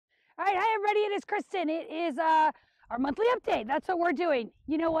All right, hi everybody, it is Kristen. It is our monthly update. That's what we're doing.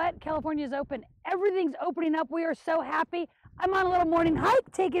 You know what? California is open. Everything's opening up. We are so happy. I'm on a little morning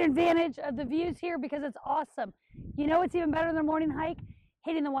hike, taking advantage of the views here because it's awesome. You know what's even better than a morning hike?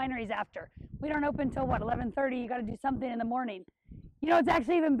 Hitting the wineries after. We don't open until what, 11:30. You got to do something in the morning. You know what's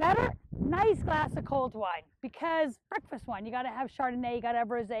actually even better? Nice glass of cold wine, because breakfast wine, you got to have Chardonnay, you got to have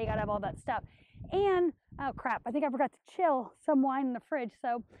Rosé, you got to have all that stuff. And oh crap, I think I forgot to chill some wine in the fridge.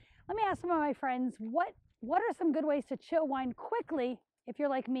 So let me ask some of my friends, what are some good ways to chill wine quickly if you're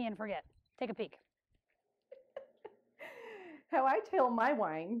like me and forget? Take a peek. How I chill my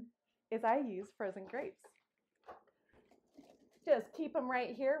wine is I use frozen grapes. Just keep them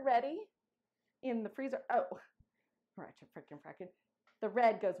right here, ready in the freezer. Oh, frickin'. The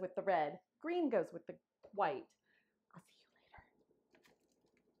red goes with the red. Green goes with the white. I'll see you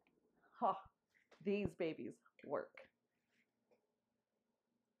later. Oh, these babies work.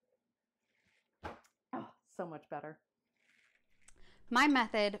 Oh, so much better. My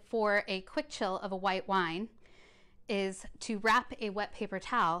method for a quick chill of a white wine is to wrap a wet paper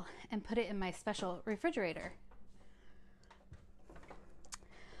towel and put it in my special refrigerator.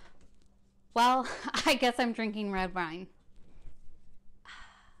 Well, I guess I'm drinking red wine.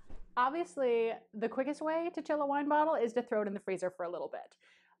 Obviously, the quickest way to chill a wine bottle is to throw it in the freezer for a little bit.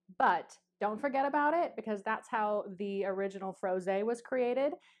 But don't forget about it, because that's how the original Frosé was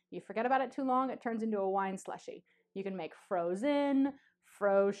created. You forget about it too long, it turns into a wine slushy. You can make Frozen,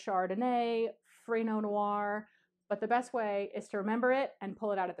 Froze Chardonnay, Fino Noir, but the best way is to remember it and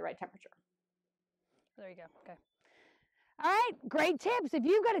pull it out at the right temperature. There you go. Okay. All right, great tips. If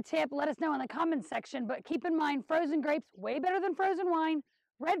you've got a tip, let us know in the comments section. But keep in mind, frozen grapes, way better than frozen wine.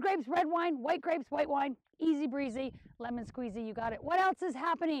 Red grapes, red wine. White grapes, white wine. Easy breezy. Lemon squeezy, you got it. What else is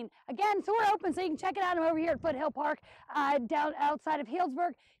happening? Again, so we're open, so you can check it out. I'm over here at Foothill Park, down outside of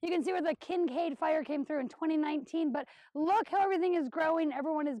Healdsburg. You can see where the Kincaid fire came through in 2019. But look how everything is growing.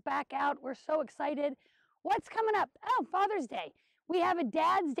 Everyone is back out. We're so excited. What's coming up? Oh, Father's Day. We have a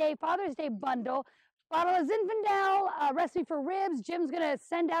Dad's Day, Father's Day bundle. Bottle of Zinfandel, recipe for ribs. Jim's going to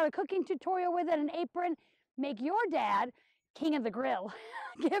send out a cooking tutorial with it, an apron. Make your dad king of the grill.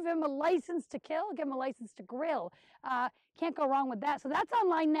 Give him a license to kill, give him a license to grill. Can't go wrong with that. So that's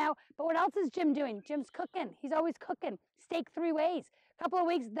online now. But what else is Jim doing? Jim's cooking. He's always cooking. Steak 3 ways. Couple of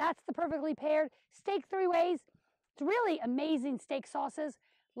weeks, that's the perfectly paired. Steak 3 ways. It's really amazing steak sauces.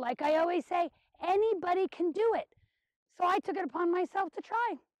 Like I always say, anybody can do it. So I took it upon myself to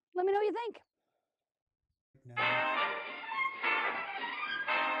try. Let me know what you think. No.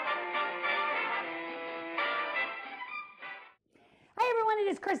 Hi everyone,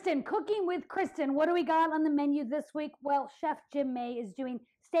 it is Kristen, Cooking with Kristen. What do we got on the menu this week? Well, Chef Jim May is doing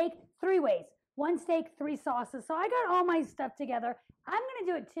steak 3 ways. 1 steak, 3 sauces. So I got all my stuff together. I'm going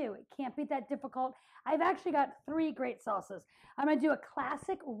to do it too. It can't be that difficult. I've actually got 3 great sauces. I'm going to do a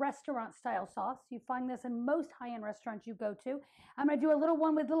classic restaurant style sauce. You find this in most high-end restaurants you go to. I'm going to do a little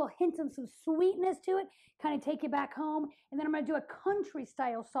one with little hints of some sweetness to it, kind of take you back home. And then I'm going to do a country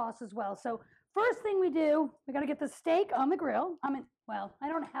style sauce as well. So first thing we do, we got to get the steak on the grill. Well, I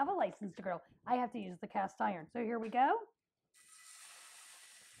don't have a license to grill. I have to use the cast iron. So here we go.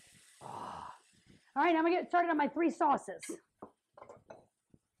 All right, I'm going to get started on my 3 sauces.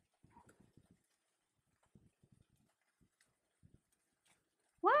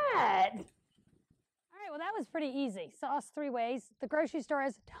 What? All right, well, that was pretty easy. Sauce 3 ways. The grocery store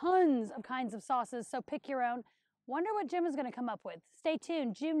has tons of kinds of sauces, so pick your own. Wonder what Jim is going to come up with. Stay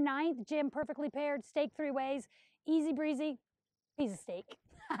tuned. June 9th, Jim perfectly paired, steak 3 ways, easy breezy, piece of steak.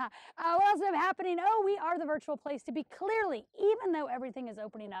 What else is happening? Oh, we are the virtual place to be. Clearly, even though everything is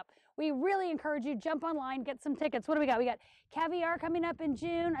opening up, we really encourage you, jump online, get some tickets. What do we got? We got Caviar coming up in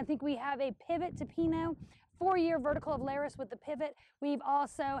June. I think we have a pivot to Pinot, 4-year vertical of Laris with the pivot. We've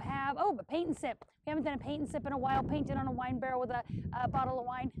also have, a paint and sip. We haven't done a paint and sip in a while, painted on a wine barrel with a bottle of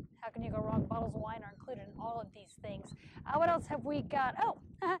wine. How can you go wrong? Bottles of wine are included in all of these things. What else have we got?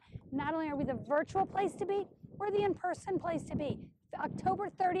 Not only are we the virtual place to be, we're the in-person place to be. October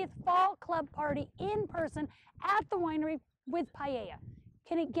 30th, Fall Club Party in person at the winery with paella.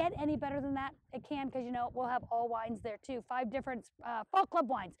 Can it get any better than that? It can, because we'll have all wines there too. 5 different Fall Club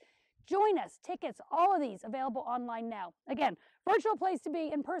wines. Join us. Tickets, all of these available online now. Again, virtual place to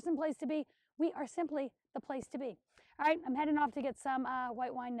be, in-person place to be. We are simply the place to be. All right, I'm heading off to get some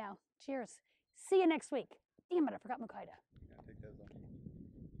white wine now. Cheers. See you next week. Damn it, I forgot Mukaida.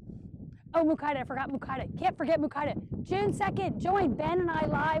 Oh, Mukaida, I forgot Mukaida. Can't forget Mukaida. June 2nd, join Ben and I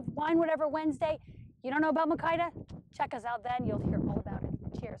live, Wine Whatever Wednesday. You don't know about Mukaida? Check us out then. You'll hear all about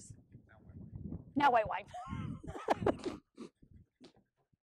it. Cheers. Now white wine.